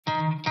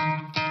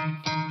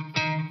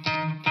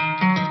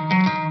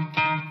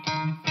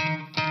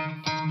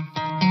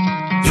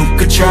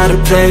try to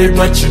play,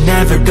 but you're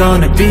never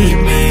gonna beat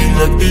me.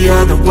 Look the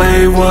other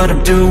way, what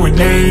I'm doing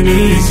ain't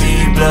easy.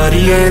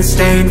 Bloody hands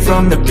stained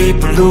from the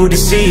people who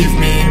deceive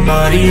me.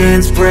 Muddy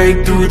hands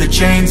break through the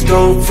chains,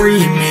 go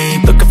free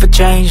me. Looking for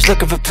change,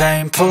 looking for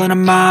pain, pulling a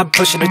mob,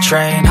 pushing a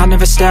train. I'll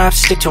never stop,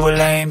 stick to a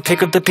lane,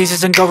 pick up the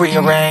pieces and go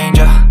rearrange.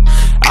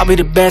 I'll be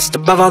the best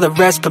above all the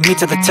rest, put me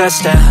to the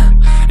test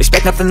and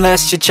expect nothing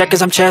less. You check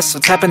as I'm chess,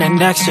 what's happening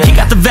next? Yeah. He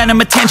got the venom,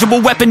 a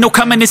tangible weapon, no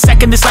coming in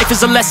second. This life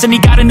is a lesson, he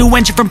got a new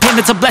engine from pain,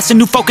 it's a blessing.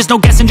 New focus, no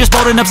guessing, just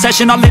bold and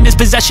obsession, all in his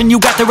possession. You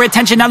got their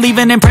attention, I'll leave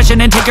an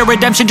impression and take a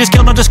redemption. Just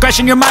kill, no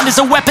discretion, your mind is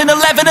a weapon.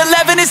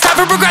 11-11, it's time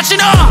for progression.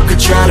 You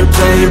could try to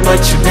play, but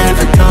you're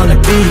never gonna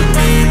beat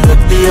me.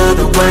 Look the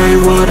other way,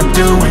 what I'm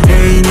doing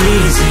ain't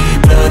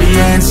easy. Bloody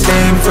hands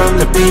stained from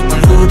the people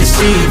who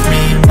deceive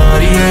me.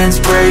 Muddy hands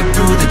break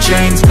through the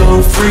chains,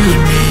 go free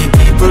me.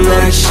 People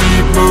like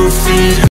sheep move feet.